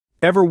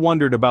Ever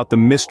wondered about the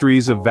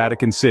mysteries of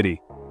Vatican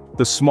City,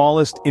 the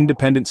smallest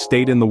independent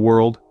state in the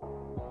world?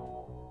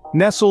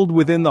 Nestled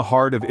within the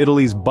heart of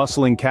Italy's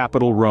bustling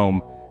capital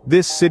Rome,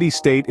 this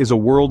city-state is a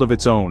world of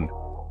its own,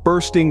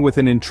 bursting with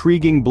an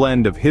intriguing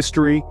blend of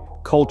history,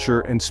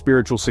 culture, and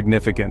spiritual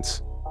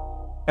significance.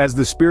 As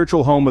the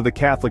spiritual home of the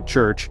Catholic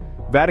Church,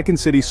 Vatican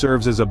City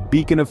serves as a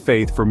beacon of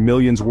faith for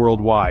millions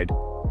worldwide.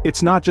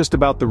 It's not just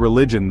about the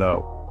religion,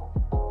 though.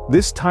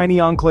 This tiny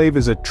enclave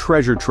is a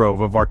treasure trove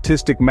of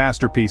artistic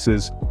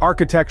masterpieces,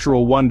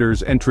 architectural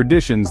wonders, and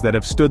traditions that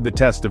have stood the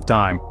test of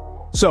time.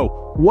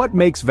 So, what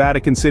makes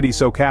Vatican City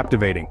so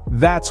captivating?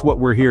 That's what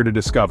we're here to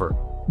discover.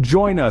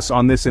 Join us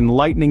on this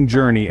enlightening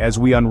journey as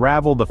we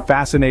unravel the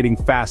fascinating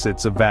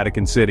facets of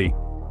Vatican City.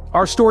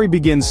 Our story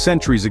begins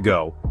centuries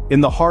ago, in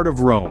the heart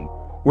of Rome,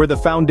 where the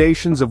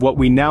foundations of what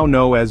we now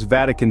know as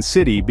Vatican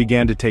City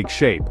began to take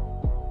shape.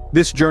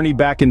 This journey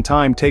back in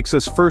time takes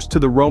us first to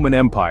the Roman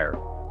Empire,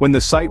 when the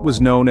site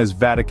was known as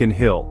Vatican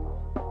Hill.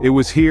 It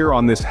was here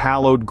on this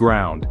hallowed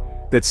ground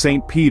that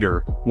St.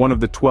 Peter, one of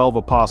the 12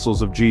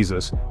 apostles of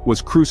Jesus, was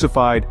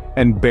crucified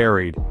and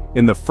buried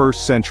in the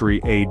 1st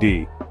century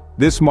AD.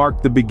 This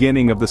marked the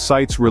beginning of the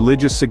site's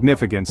religious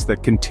significance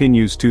that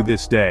continues to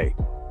this day.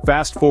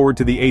 Fast forward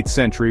to the 8th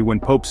century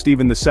when Pope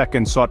Stephen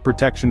II sought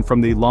protection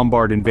from the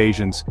Lombard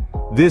invasions.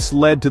 This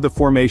led to the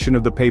formation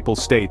of the Papal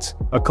States,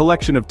 a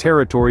collection of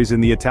territories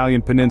in the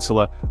Italian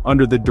peninsula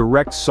under the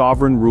direct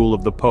sovereign rule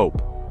of the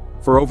Pope.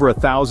 For over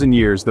 1,000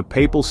 years, the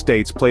Papal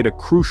States played a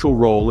crucial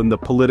role in the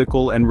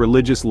political and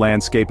religious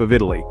landscape of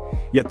Italy.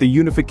 Yet the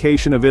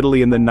unification of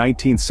Italy in the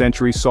 19th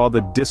century saw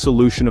the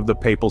dissolution of the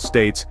Papal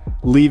States,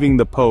 leaving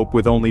the Pope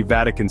with only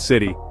Vatican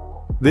City.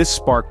 This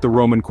sparked the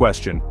Roman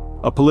question,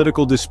 a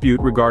political dispute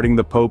regarding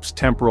the Pope's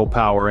temporal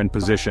power and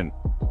position.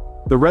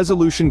 The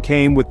resolution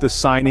came with the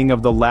signing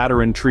of the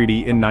Lateran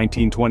Treaty in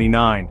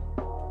 1929.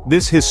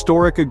 This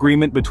historic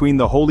agreement between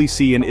the Holy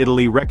See and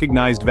Italy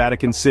recognized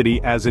Vatican City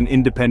as an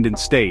independent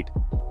state,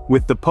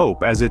 with the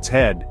Pope as its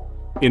head.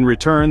 In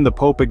return, the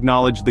Pope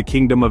acknowledged the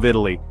Kingdom of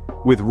Italy,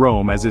 with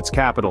Rome as its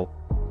capital.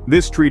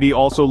 This treaty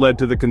also led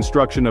to the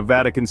construction of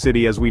Vatican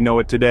City as we know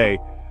it today,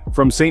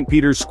 from St.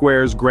 Peter's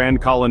Square's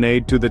grand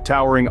colonnade to the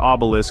towering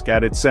obelisk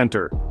at its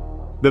center.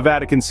 The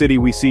Vatican City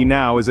we see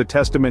now is a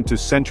testament to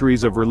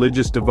centuries of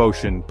religious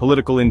devotion,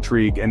 political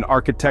intrigue, and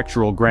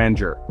architectural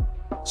grandeur.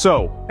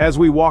 So, as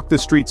we walk the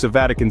streets of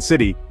Vatican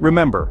City,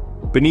 remember,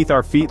 beneath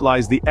our feet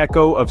lies the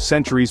echo of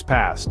centuries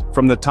past,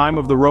 from the time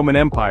of the Roman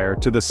Empire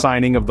to the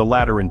signing of the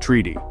Lateran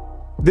Treaty.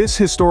 This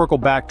historical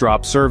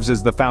backdrop serves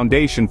as the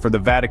foundation for the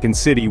Vatican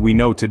City we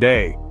know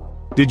today.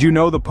 Did you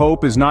know the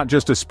Pope is not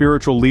just a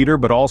spiritual leader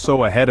but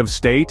also a head of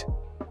state?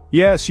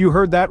 Yes, you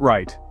heard that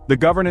right. The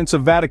governance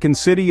of Vatican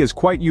City is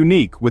quite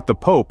unique, with the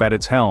Pope at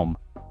its helm.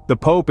 The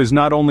Pope is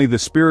not only the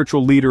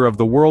spiritual leader of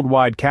the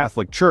worldwide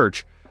Catholic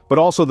Church, but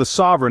also the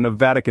sovereign of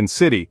Vatican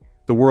City,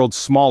 the world's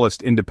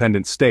smallest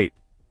independent state.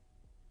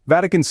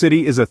 Vatican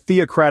City is a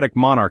theocratic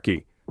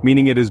monarchy,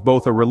 meaning it is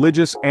both a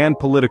religious and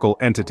political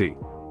entity.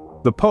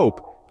 The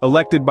Pope,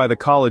 elected by the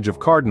College of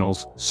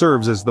Cardinals,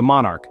 serves as the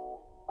monarch.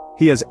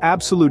 He has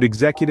absolute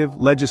executive,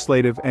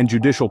 legislative, and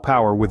judicial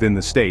power within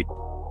the state.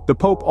 The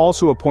Pope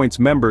also appoints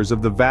members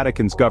of the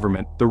Vatican's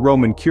government, the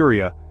Roman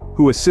Curia,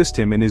 who assist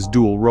him in his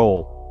dual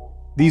role.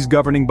 These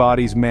governing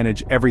bodies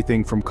manage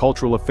everything from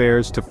cultural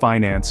affairs to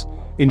finance,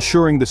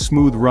 ensuring the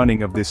smooth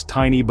running of this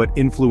tiny but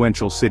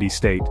influential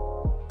city-state.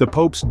 The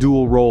Pope's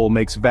dual role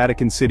makes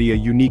Vatican City a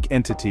unique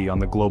entity on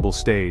the global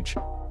stage.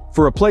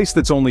 For a place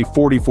that's only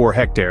 44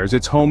 hectares,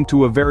 it's home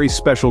to a very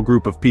special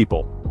group of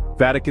people.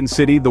 Vatican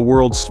City, the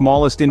world's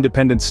smallest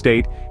independent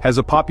state, has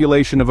a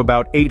population of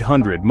about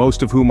 800,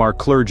 most of whom are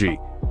clergy.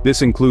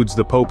 This includes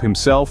the Pope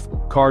himself,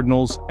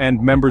 cardinals,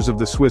 and members of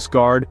the Swiss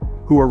Guard,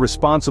 who are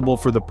responsible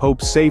for the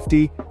Pope's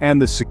safety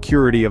and the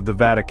security of the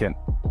Vatican.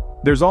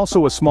 There's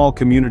also a small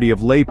community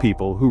of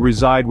laypeople who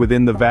reside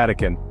within the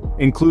Vatican,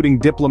 including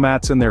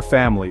diplomats and their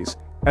families,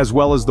 as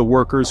well as the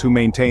workers who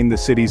maintain the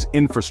city's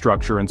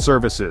infrastructure and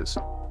services.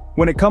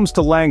 When it comes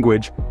to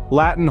language,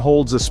 Latin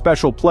holds a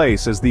special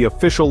place as the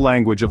official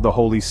language of the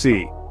Holy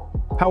See.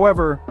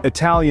 However,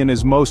 Italian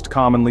is most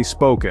commonly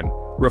spoken,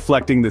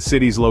 reflecting the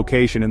city's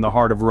location in the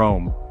heart of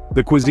Rome.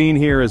 The cuisine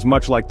here is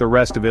much like the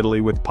rest of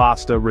Italy, with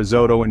pasta,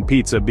 risotto, and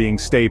pizza being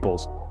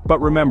staples. But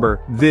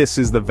remember, this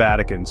is the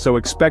Vatican, so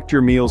expect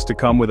your meals to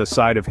come with a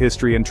side of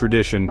history and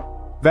tradition.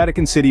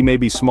 Vatican City may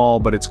be small,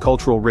 but its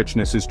cultural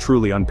richness is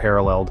truly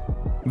unparalleled.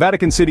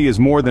 Vatican City is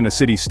more than a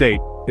city-state,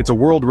 it's a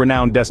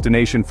world-renowned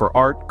destination for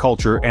art,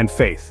 culture, and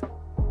faith.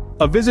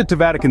 A visit to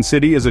Vatican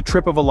City is a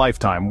trip of a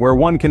lifetime where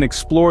one can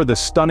explore the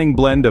stunning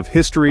blend of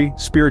history,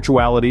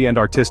 spirituality, and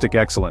artistic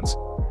excellence.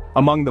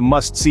 Among the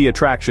must-see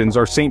attractions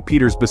are St.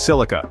 Peter's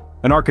Basilica,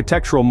 an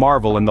architectural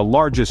marvel and the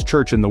largest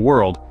church in the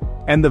world,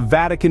 and the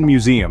Vatican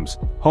Museums,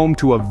 home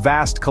to a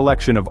vast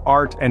collection of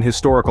art and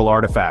historical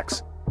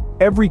artifacts.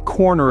 Every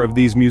corner of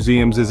these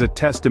museums is a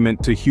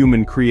testament to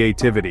human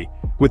creativity,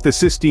 with the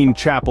Sistine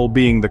Chapel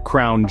being the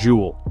crown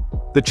jewel.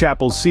 The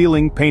chapel's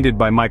ceiling, painted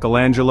by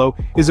Michelangelo,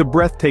 is a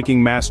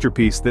breathtaking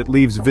masterpiece that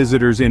leaves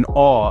visitors in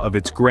awe of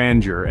its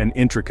grandeur and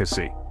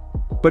intricacy.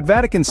 But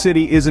Vatican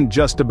City isn't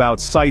just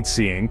about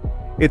sightseeing,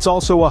 it's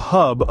also a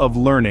hub of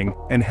learning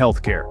and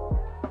healthcare.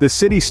 The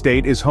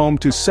city-state is home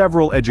to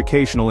several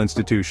educational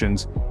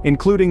institutions,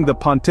 including the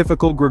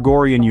Pontifical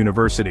Gregorian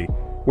University,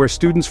 where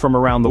students from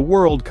around the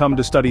world come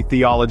to study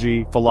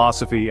theology,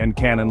 philosophy, and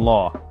canon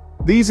law.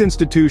 These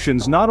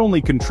institutions not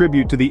only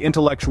contribute to the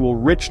intellectual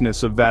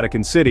richness of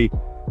Vatican City,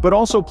 but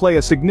also play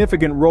a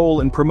significant role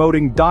in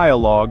promoting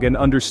dialogue and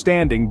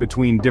understanding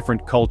between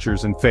different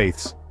cultures and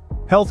faiths.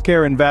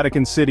 Healthcare in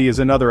Vatican City is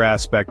another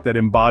aspect that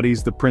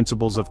embodies the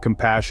principles of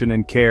compassion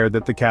and care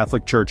that the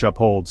Catholic Church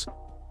upholds.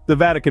 The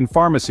Vatican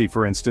Pharmacy,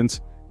 for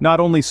instance, not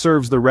only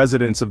serves the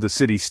residents of the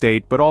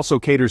city-state but also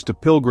caters to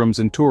pilgrims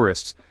and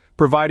tourists,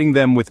 providing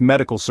them with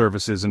medical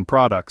services and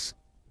products.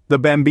 The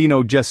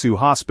Bambino Gesù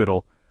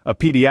Hospital, a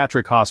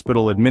pediatric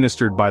hospital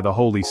administered by the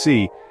Holy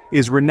See,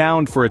 is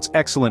renowned for its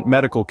excellent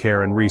medical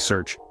care and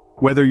research.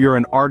 Whether you're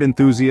an art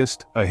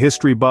enthusiast, a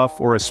history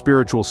buff, or a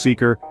spiritual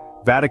seeker,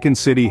 Vatican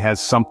City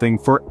has something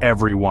for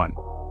everyone.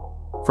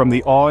 From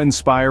the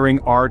awe-inspiring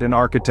art and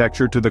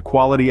architecture to the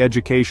quality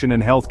education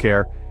and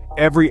healthcare,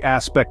 every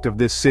aspect of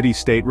this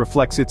city-state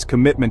reflects its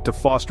commitment to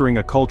fostering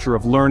a culture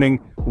of learning,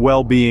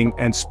 well-being,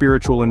 and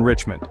spiritual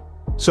enrichment.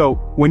 So,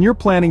 when you're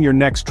planning your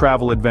next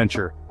travel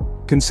adventure,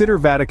 consider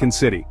Vatican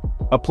City,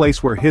 a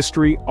place where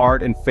history,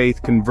 art, and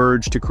faith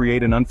converge to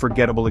create an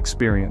unforgettable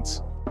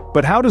experience.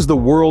 But how does the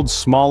world's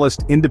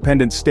smallest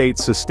independent state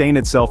sustain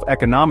itself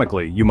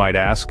economically, you might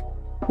ask?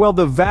 Well,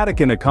 the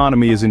Vatican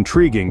economy is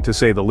intriguing, to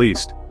say the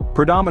least.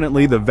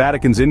 Predominantly, the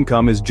Vatican's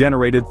income is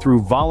generated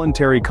through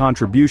voluntary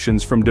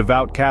contributions from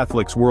devout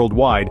Catholics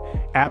worldwide,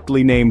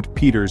 aptly named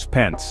Peter's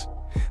Pence.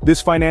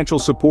 This financial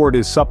support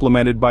is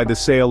supplemented by the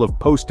sale of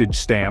postage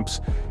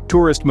stamps,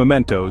 tourist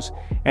mementos,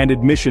 and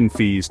admission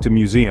fees to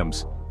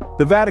museums.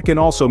 The Vatican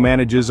also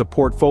manages a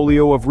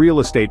portfolio of real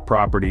estate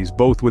properties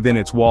both within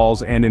its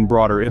walls and in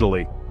broader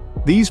Italy.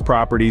 These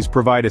properties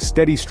provide a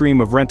steady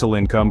stream of rental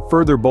income,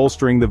 further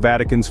bolstering the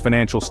Vatican's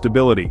financial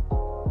stability.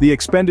 The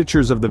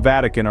expenditures of the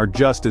Vatican are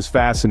just as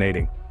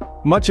fascinating.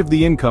 Much of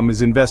the income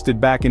is invested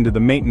back into the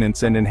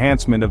maintenance and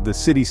enhancement of the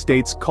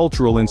city-state's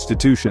cultural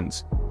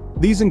institutions.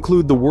 These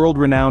include the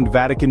world-renowned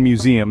Vatican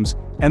Museums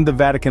and the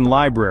Vatican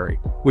Library,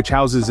 which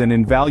houses an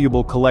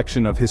invaluable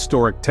collection of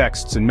historic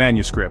texts and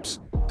manuscripts.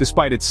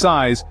 Despite its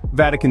size,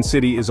 Vatican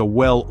City is a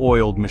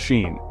well-oiled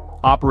machine,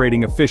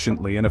 operating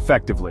efficiently and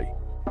effectively.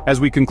 As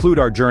we conclude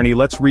our journey,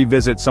 let's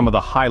revisit some of the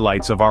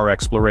highlights of our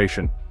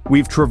exploration.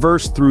 We've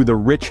traversed through the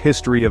rich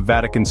history of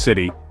Vatican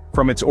City,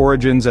 from its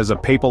origins as a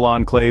papal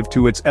enclave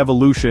to its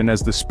evolution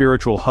as the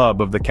spiritual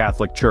hub of the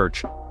Catholic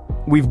Church.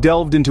 We've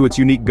delved into its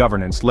unique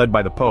governance, led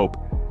by the Pope,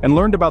 and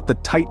learned about the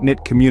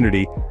tight-knit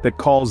community that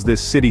calls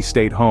this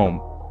city-state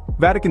home.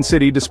 Vatican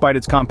City, despite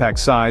its compact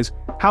size,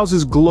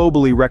 houses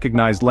globally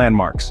recognized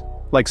landmarks,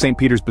 like St.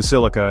 Peter's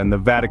Basilica and the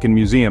Vatican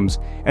Museums,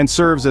 and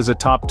serves as a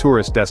top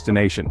tourist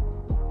destination.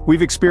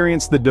 We've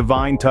experienced the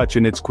divine touch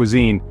in its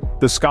cuisine,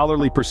 the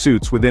scholarly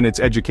pursuits within its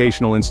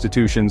educational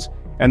institutions,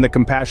 and the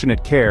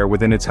compassionate care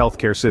within its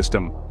healthcare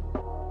system.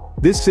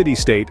 This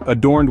city-state,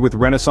 adorned with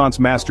Renaissance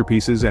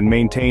masterpieces and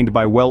maintained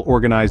by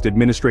well-organized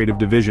administrative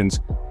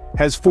divisions,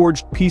 has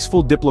forged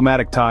peaceful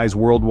diplomatic ties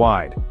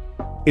worldwide.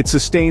 It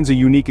sustains a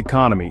unique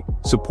economy,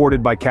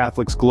 supported by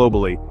Catholics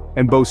globally,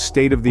 and boasts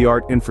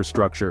state-of-the-art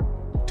infrastructure.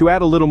 To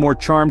add a little more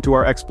charm to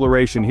our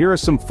exploration, here are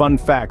some fun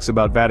facts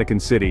about Vatican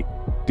City.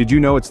 Did you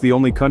know it's the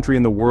only country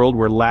in the world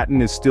where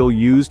Latin is still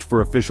used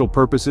for official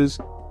purposes?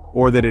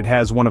 Or that it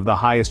has one of the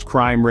highest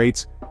crime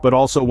rates, but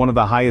also one of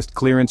the highest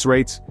clearance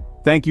rates?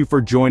 Thank you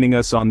for joining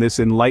us on this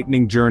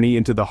enlightening journey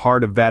into the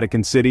heart of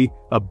Vatican City,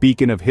 a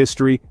beacon of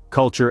history,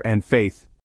 culture, and faith.